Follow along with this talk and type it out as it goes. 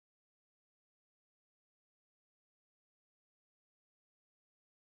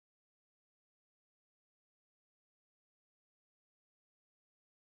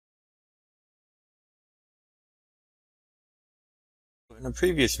In a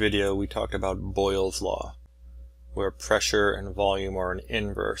previous video, we talked about Boyle's law, where pressure and volume are an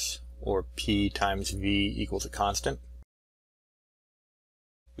inverse, or P times V equals a constant.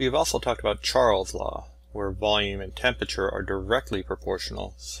 We have also talked about Charles' law, where volume and temperature are directly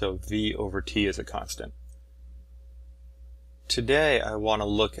proportional, so V over T is a constant. Today, I want to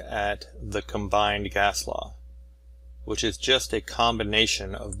look at the combined gas law, which is just a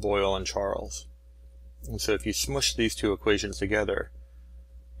combination of Boyle and Charles. And so if you smush these two equations together,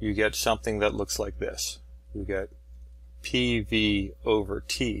 you get something that looks like this. You get PV over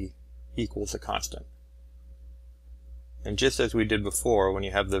T equals a constant. And just as we did before, when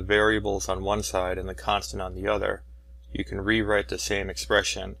you have the variables on one side and the constant on the other, you can rewrite the same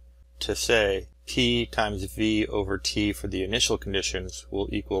expression to say P times V over T for the initial conditions will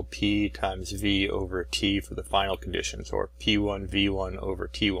equal P times V over T for the final conditions, or P1 V1 over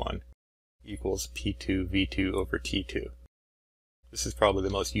T1 equals P2 V2 over T2. This is probably the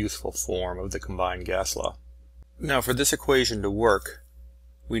most useful form of the combined gas law. Now, for this equation to work,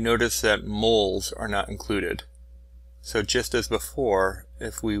 we notice that moles are not included. So just as before,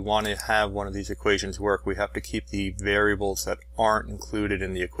 if we want to have one of these equations work, we have to keep the variables that aren't included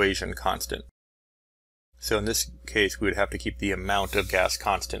in the equation constant. So in this case, we would have to keep the amount of gas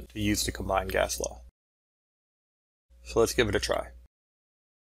constant to use the combined gas law. So let's give it a try.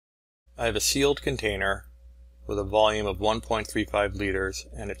 I have a sealed container with a volume of 1.35 liters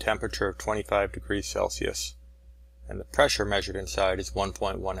and a temperature of 25 degrees Celsius, and the pressure measured inside is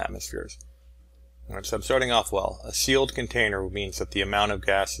 1.1 atmospheres. Alright, so I'm starting off well. A sealed container means that the amount of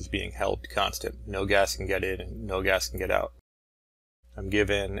gas is being held constant. No gas can get in and no gas can get out. I'm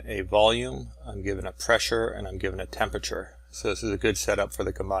given a volume, I'm given a pressure, and I'm given a temperature. So this is a good setup for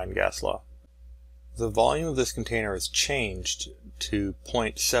the combined gas law. The volume of this container is changed to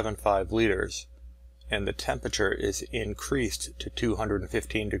 0.75 liters, and the temperature is increased to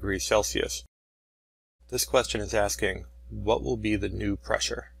 215 degrees Celsius. This question is asking, what will be the new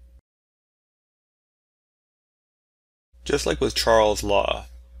pressure? Just like with Charles' law,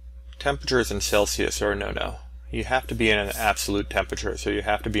 temperatures in Celsius are a no-no. You have to be in an absolute temperature, so you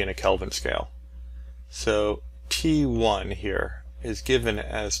have to be in a Kelvin scale. So T1 here is given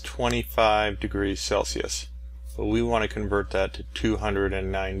as 25 degrees Celsius, but we want to convert that to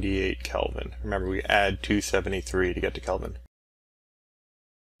 298 Kelvin. Remember, we add 273 to get to Kelvin.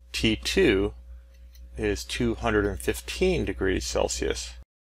 T2 is 215 degrees Celsius,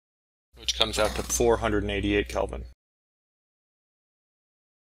 which comes out to 488 Kelvin.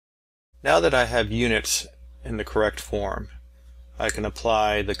 Now that I have units in the correct form, I can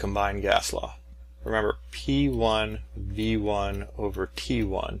apply the combined gas law. Remember, P1 V1 over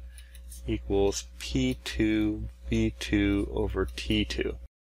T1 equals P2 V2 over T2.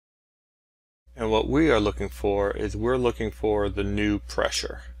 And what we are looking for is we're looking for the new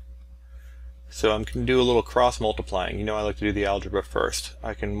pressure. So I'm going to do a little cross multiplying. You know I like to do the algebra first.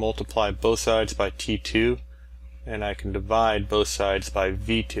 I can multiply both sides by T2, and I can divide both sides by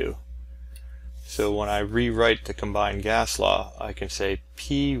V2. So when I rewrite the combined gas law, I can say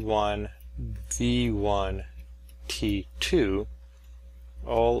P1 V1 T2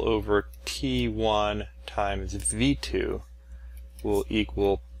 all over T1 times V2 will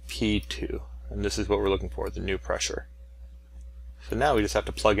equal P2. And this is what we're looking for, the new pressure. So now we just have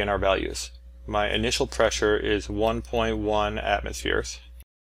to plug in our values. My initial pressure is 1.1 atmospheres.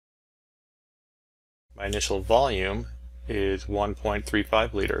 My initial volume is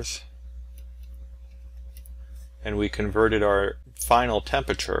 1.35 liters. And we converted our final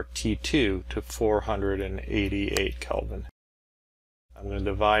temperature, T2, to 488 Kelvin. I'm going to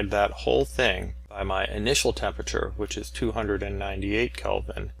divide that whole thing by my initial temperature, which is 298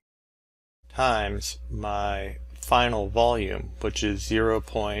 Kelvin, times my final volume, which is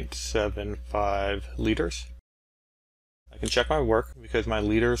 0.75 liters. I can check my work because my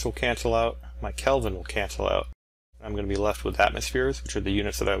liters will cancel out, my Kelvin will cancel out. I'm going to be left with atmospheres, which are the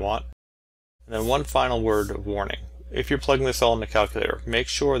units that I want. And then one final word of warning. If you're plugging this all in the calculator, make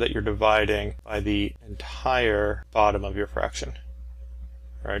sure that you're dividing by the entire bottom of your fraction.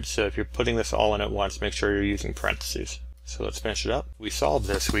 Alright, so if you're putting this all in at once, make sure you're using parentheses. So let's finish it up. We solve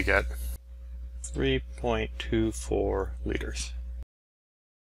this, we get 3.24 liters.